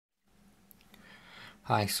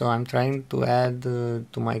Hi, so I'm trying to add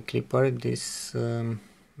to my Klipper this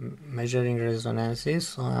measuring resonances.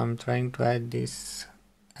 So I'm trying to add this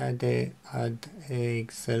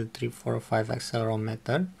ADXL345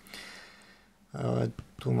 accelerometer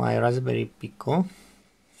to my Raspberry Pico,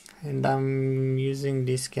 and I'm using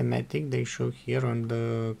this schematic they show here on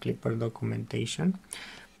the Klipper documentation.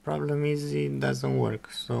 Problem is it doesn't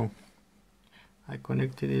work, so I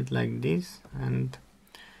connected it like this, and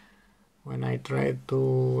when I try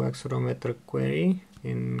to accelerometer query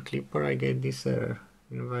in Klipper, I get this error,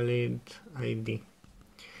 invalid ID.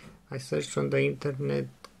 I searched on the internet,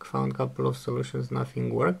 found a couple of solutions,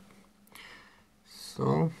 nothing worked.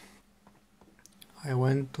 So I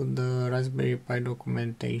went to the Raspberry Pi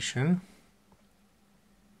documentation.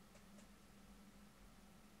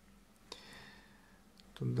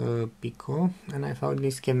 To the Pico, and I found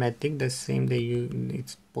this schematic, the same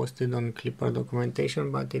it's posted on Klipper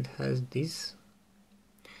documentation, but it has this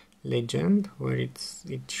legend where it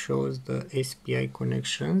shows the SPI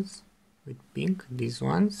connections with pink, these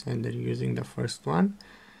ones, and they're using the first one,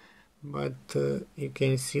 but you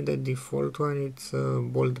can see the default one, it's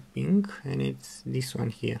bold pink, and it's this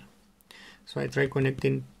one here. So I try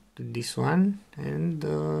connecting to this one, and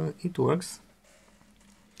it works.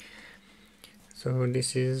 So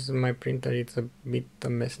this is my printer, it's a bit a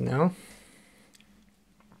mess now.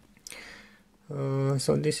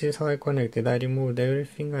 So this is how I connected. I removed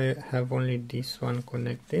everything, I have only this one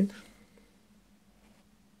connected.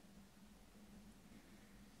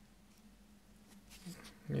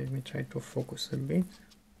 Let me try to focus a bit.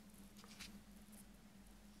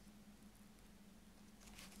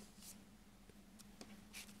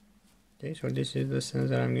 Okay, so this is the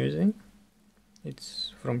sensor I'm using.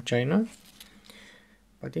 It's from China,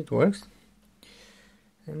 but it works.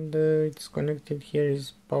 And it's connected. Here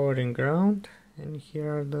is power and ground, and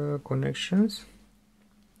here are the connections.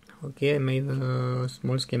 Okay, I made a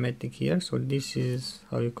small schematic here. So this is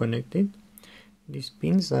how you connect it. These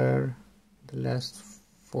pins are the last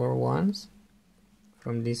 4 ones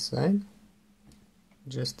from this side,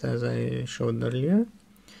 just as I showed earlier,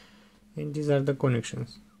 and these are the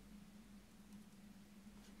connections.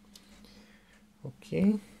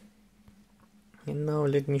 Okay, and now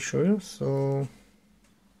let me show you. So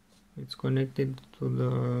it's connected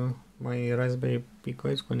to my Raspberry Pico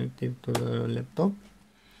is connected to the laptop,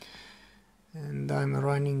 and I'm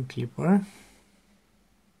running Klipper.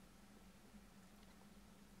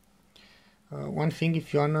 One thing,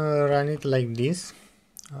 if you wanna run it like this,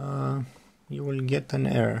 you will get an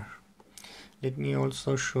error. Let me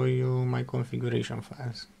also show you my configuration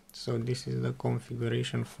files. So this is the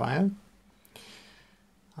configuration file.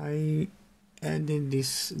 I added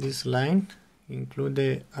this line, include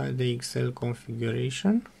the ADXL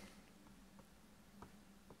configuration,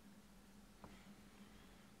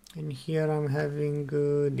 and here I'm having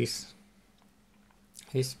this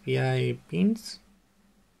SPI pins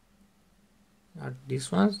are these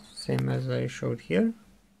ones, same as I showed here,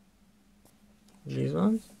 these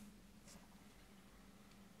ones.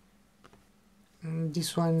 And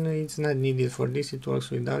this one it's not needed for this, it works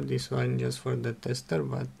without this one just for the tester,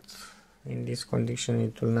 but in this condition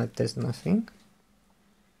it will not test nothing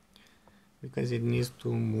because it needs to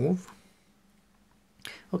move.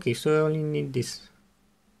 Okay, so I only need this.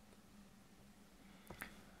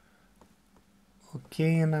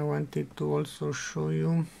 Okay, and I wanted to also show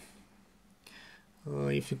you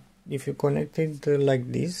if you connect it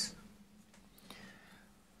like this,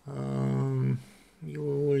 you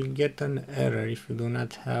will get an error if you do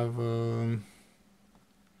not have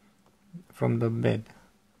from the bed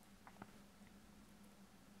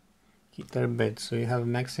heater bed. So you have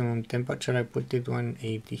maximum temperature, I put it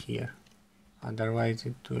 180 here, otherwise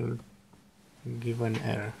it will give an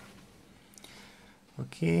error.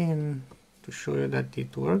 Okay, and to show you that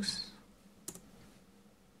it works,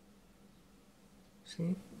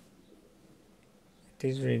 see, it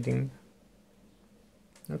is reading.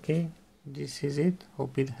 Okay, this is it,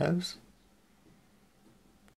 hope it helps.